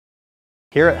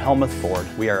Here at Helmuth Ford,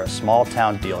 we are a small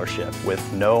town dealership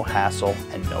with no hassle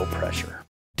and no pressure.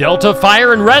 Delta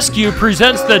Fire and Rescue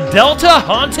presents the Delta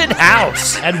Haunted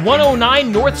House at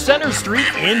 109 North Center Street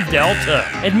in Delta.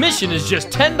 Admission is just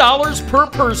 $10 per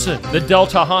person. The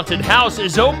Delta Haunted House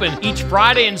is open each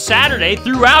Friday and Saturday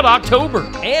throughout October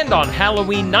and on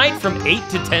Halloween night from 8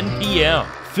 to 10 p.m.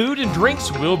 Food and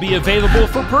drinks will be available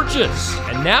for purchase,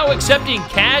 and now accepting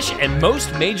cash and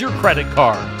most major credit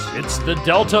cards. It's the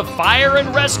Delta Fire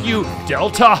and Rescue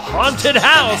Delta Haunted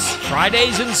House,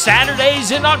 Fridays and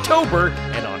Saturdays in October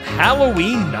and on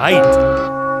Halloween night.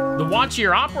 The Watch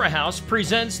Your Opera House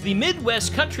presents the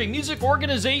Midwest Country Music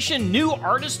Organization New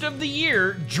Artist of the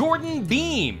Year, Jordan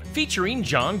Beam, featuring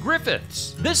John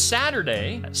Griffiths, this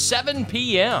Saturday at 7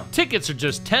 p.m. Tickets are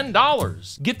just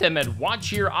 $10. Get them at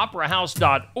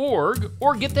watchyouroperahouse.org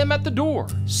or get them at the door.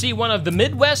 See one of the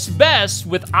Midwest's best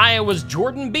with Iowa's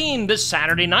Jordan Beam this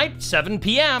Saturday night, 7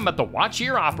 p.m. at the Watch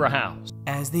Your Opera House.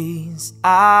 As these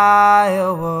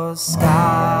Iowa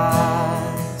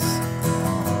skies.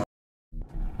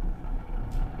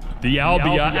 The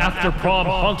Albia After Prom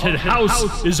Haunted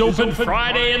House is open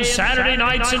Friday and Saturday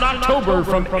nights in October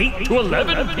from 8 to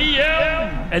 11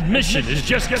 p.m. Admission is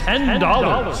just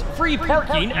 $10. Free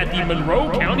parking at the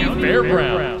Monroe County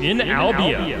Fairgrounds in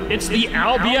Albia. It's the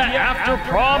Albia After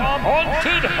Prom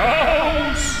Haunted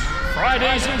House.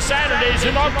 Fridays and Saturdays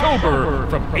in October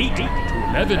from 8 to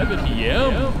 11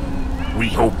 p.m. We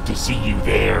hope to see you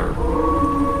there.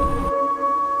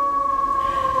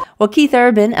 Well, Keith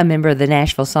Urban, a member of the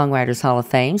Nashville Songwriters Hall of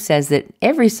Fame, says that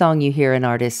every song you hear an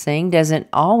artist sing doesn't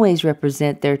always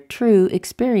represent their true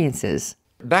experiences.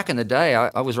 Back in the day,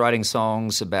 I was writing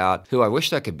songs about who I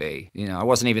wished I could be. You know, I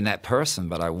wasn't even that person,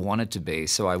 but I wanted to be,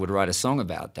 so I would write a song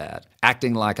about that.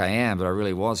 Acting like I am, but I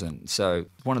really wasn't. So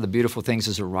one of the beautiful things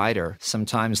as a writer,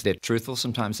 sometimes they're truthful,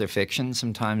 sometimes they're fiction,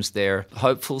 sometimes they're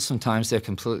hopeful, sometimes they're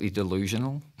completely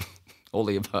delusional. All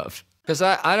the above. Because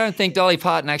I don't think Dolly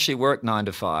Parton actually worked 9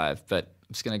 to 5, but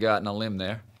I'm just going to go out on a limb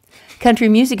there. Country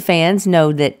music fans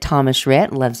know that Thomas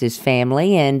Rhett loves his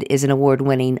family and is an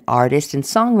award-winning artist and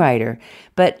songwriter.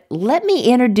 But let me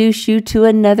introduce you to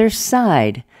another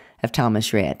side of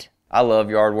Thomas Rhett. I love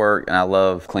yard work and I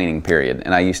love cleaning, period.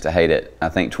 And I used to hate it. I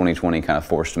think 2020 kind of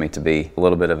forced me to be a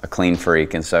little bit of a clean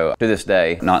freak. And so to this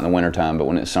day, not in the wintertime, but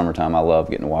when it's summertime, I love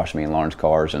getting to wash me and Lauren's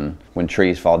cars. And when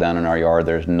trees fall down in our yard,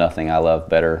 there's nothing I love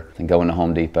better than going to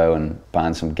Home Depot and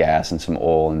buying some gas and some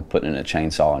oil and putting it in a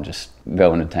chainsaw and just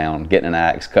going to town, getting an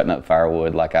axe, cutting up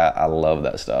firewood. Like I love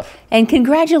that stuff. And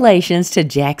congratulations to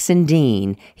Jackson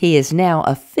Dean. He is now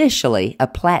officially a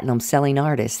platinum-selling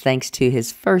artist thanks to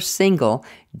his first single,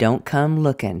 Don't Come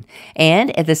Lookin'.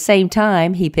 And at the same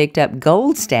time, he picked up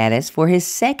gold status for his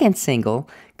second single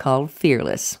called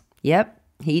Fearless. Yep,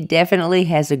 he definitely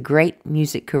has a great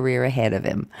music career ahead of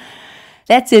him.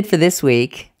 That's it for this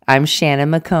week. I'm Shannon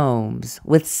McCombs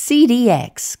with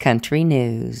CDX Country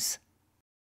News.